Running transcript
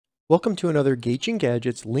Welcome to another Gauging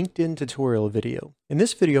Gadgets LinkedIn tutorial video. In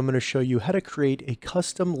this video, I'm going to show you how to create a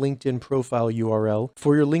custom LinkedIn profile URL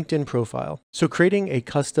for your LinkedIn profile. So creating a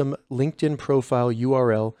custom LinkedIn profile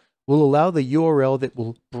URL will allow the URL that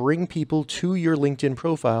will bring people to your LinkedIn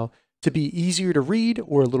profile to be easier to read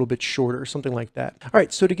or a little bit shorter, something like that. All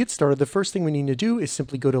right, so to get started, the first thing we need to do is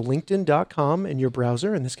simply go to linkedin.com in your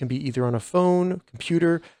browser, and this can be either on a phone,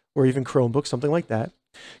 computer, or even Chromebook, something like that.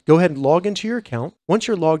 Go ahead and log into your account. Once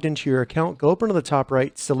you're logged into your account, go up into the top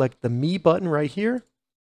right, select the Me button right here,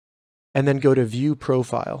 and then go to View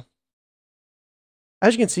Profile.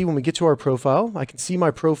 As you can see, when we get to our profile, I can see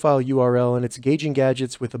my profile URL, and it's Gauging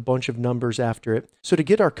Gadgets with a bunch of numbers after it. So to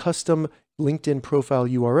get our custom LinkedIn profile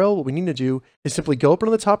URL, what we need to do is simply go up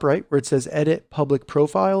into the top right where it says Edit Public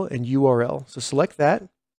Profile and URL. So select that.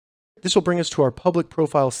 This will bring us to our public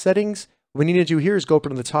profile settings. What we need to do here is go up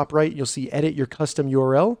into the top right. You'll see Edit Your Custom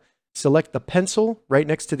URL. Select the pencil right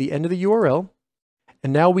next to the end of the URL.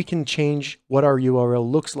 And now we can change what our URL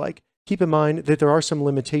looks like. Keep in mind that there are some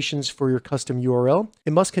limitations for your custom URL.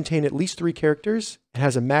 It must contain at least 3 characters. It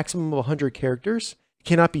has a maximum of 100 characters. It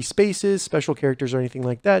cannot be spaces, special characters, or anything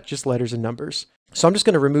like that, just letters and numbers. So I'm just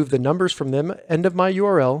going to remove the numbers from the end of my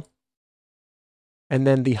URL and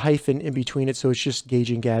then the hyphen in between it, so it's just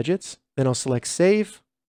Gauging Gadgets. Then I'll select Save.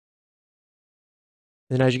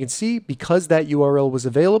 And as you can see, because that URL was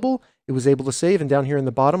available, it was able to save. And down here in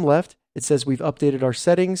the bottom left, it says we've updated our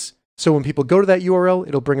settings. So when people go to that URL,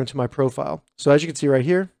 it'll bring them to my profile. So as you can see right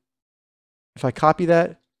here, if I copy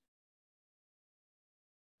that,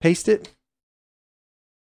 paste it,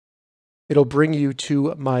 it'll bring you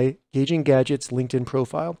to my Gauging Gadgets LinkedIn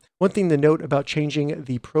profile. One thing to note about changing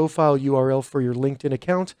the profile URL for your LinkedIn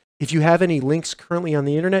account, if you have any links currently on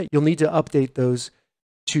the internet, you'll need to update those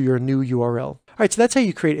to your new URL. All right, so that's how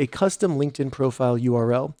you create a custom LinkedIn profile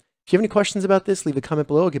URL. If you have any questions about this, leave a comment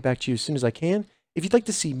below. I'll get back to you as soon as I can. If you'd like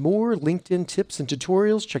to see more LinkedIn tips and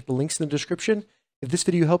tutorials, check the links in the description. If this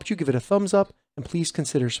video helped you, give it a thumbs up, and please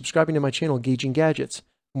consider subscribing to my channel, Gauging Gadgets,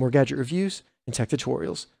 for more gadget reviews and tech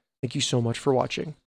tutorials. Thank you so much for watching.